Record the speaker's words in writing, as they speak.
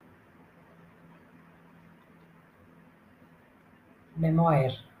memoir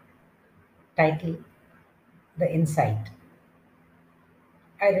titled The Insight.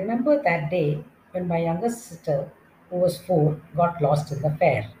 I remember that day when my younger sister, who was 4, got lost in the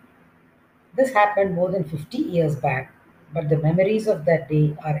fair. This happened more than 50 years back, but the memories of that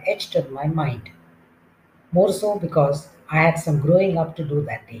day are etched in my mind, more so because I had some growing up to do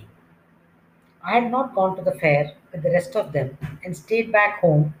that day. I had not gone to the fair with the rest of them and stayed back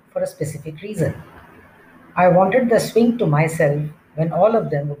home for a specific reason. I wanted the swing to myself when all of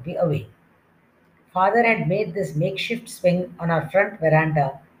them would be away. Father had made this makeshift swing on our front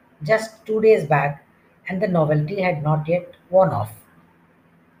veranda just 2 days back, and the novelty had not yet worn off.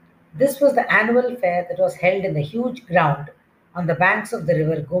 This was the annual fair that was held in the huge ground on the banks of the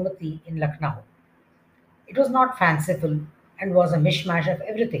river Gomati in Lucknow. It was not fanciful and was a mishmash of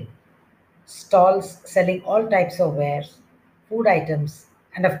everything: stalls selling all types of wares, food items,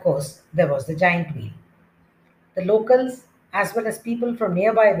 and of course, there was the giant wheel. The locals, as well as people from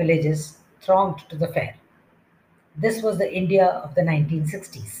nearby villages, thronged to the fair. This was the India of the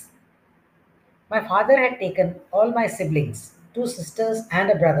 1960s. My father had taken all my siblings, two sisters and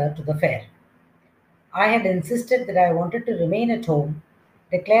a brother, to the fair. I had insisted that I wanted to remain at home,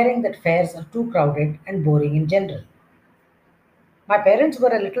 declaring that fairs are too crowded and boring in general. My parents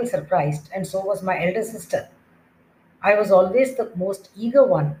were a little surprised, and so was my elder sister. I was always the most eager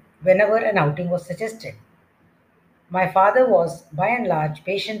one whenever an outing was suggested. My father was, by and large,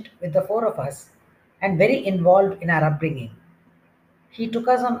 patient with the four of us and very involved in our upbringing. He took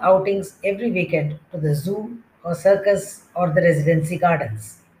us on outings every weekend to the zoo or circus or the residency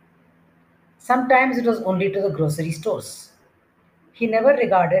gardens. Sometimes it was only to the grocery stores. He never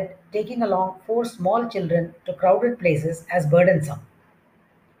regarded taking along four small children to crowded places as burdensome.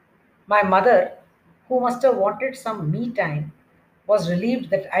 My mother, who must have wanted some me time, was relieved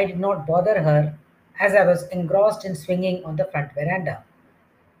that I did not bother her as I was engrossed in swinging on the front veranda.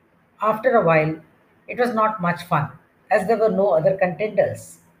 After a while, it was not much fun, as there were no other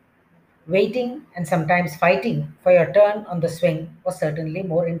contenders. Waiting and sometimes fighting for your turn on the swing was certainly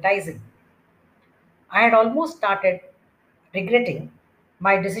more enticing. I had almost started regretting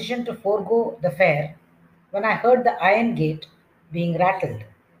my decision to forego the fair when I heard the iron gate being rattled.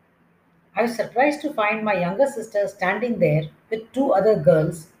 I was surprised to find my younger sister standing there with two other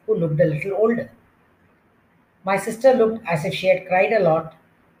girls who looked a little older. My sister looked as if she had cried a lot,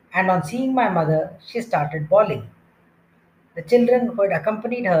 and on seeing my mother, she started bawling. The children who had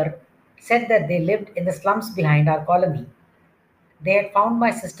accompanied her said that they lived in the slums behind our colony. They had found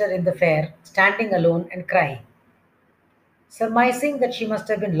my sister in the fair, standing alone and crying. Surmising that she must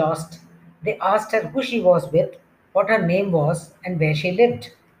have been lost, they asked her who she was with, what her name was, and where she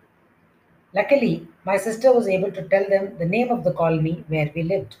lived. Luckily, my sister was able to tell them the name of the colony where we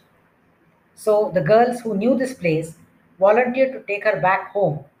lived. So the girls who knew this place volunteered to take her back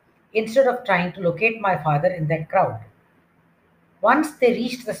home instead of trying to locate my father in that crowd. Once they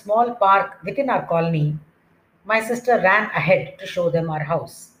reached the small park within our colony, my sister ran ahead to show them our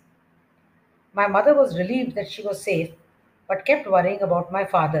house. My mother was relieved that she was safe, but kept worrying about my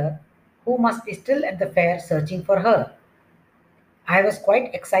father, who must be still at the fair searching for her. I was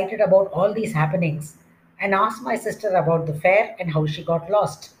quite excited about all these happenings and asked my sister about the fair and how she got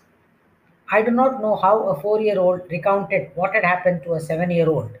lost. I do not know how a 4-year-old recounted what had happened to a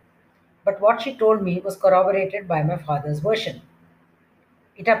 7-year-old, but what she told me was corroborated by my father's version.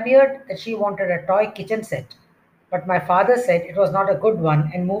 It appeared that she wanted a toy kitchen set, but my father said it was not a good one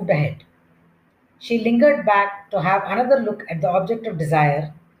and moved ahead. She lingered back to have another look at the object of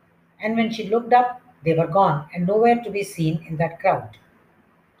desire, and when she looked up, they were gone and nowhere to be seen in that crowd.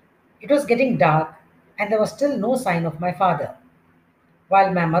 It was getting dark, and there was still no sign of my father.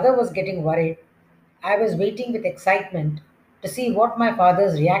 While my mother was getting worried, I was waiting with excitement to see what my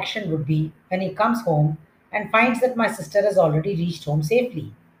father's reaction would be when he comes home and finds that my sister has already reached home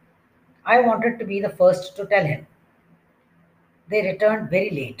safely. I wanted to be the first to tell him. They returned very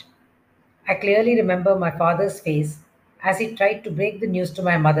late. I clearly remember my father's face as he tried to break the news to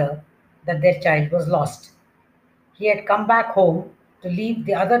my mother that their child was lost. He had come back home to leave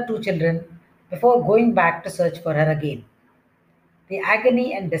the other two children before going back to search for her again. The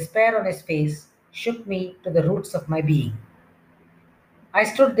agony and despair on his face shook me to the roots of my being. I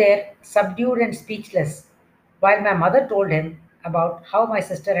stood there, subdued and speechless, while my mother told him about how my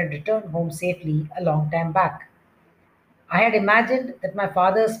sister had returned home safely a long time back. I had imagined that my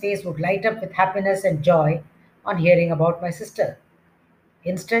father's face would light up with happiness and joy on hearing about my sister.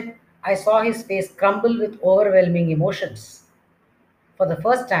 Instead, I saw his face crumble with overwhelming emotions. For the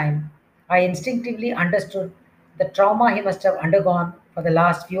first time, I instinctively understood the trauma he must have undergone for the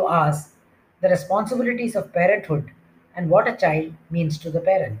last few hours, the responsibilities of parenthood, and what a child means to the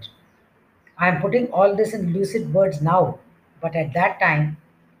parent. I am putting all this in lucid words now, but at that time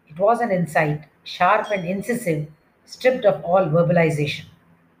it was an insight, sharp and incisive, stripped of all verbalization.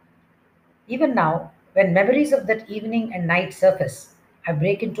 Even now, when memories of that evening and night surface, I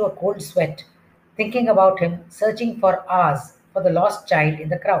break into a cold sweat, thinking about him searching for hours for the lost child in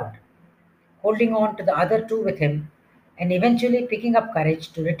the crowd, holding on to the other two with him, and eventually picking up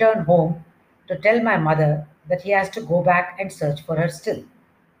courage to return home to tell my mother that he has to go back and search for her still.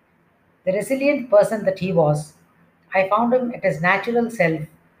 The resilient person that he was, I found him at his natural self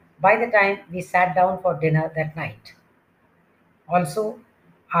by the time we sat down for dinner that night. Also,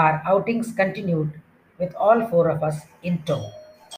 our outings continued with all four of us in tow.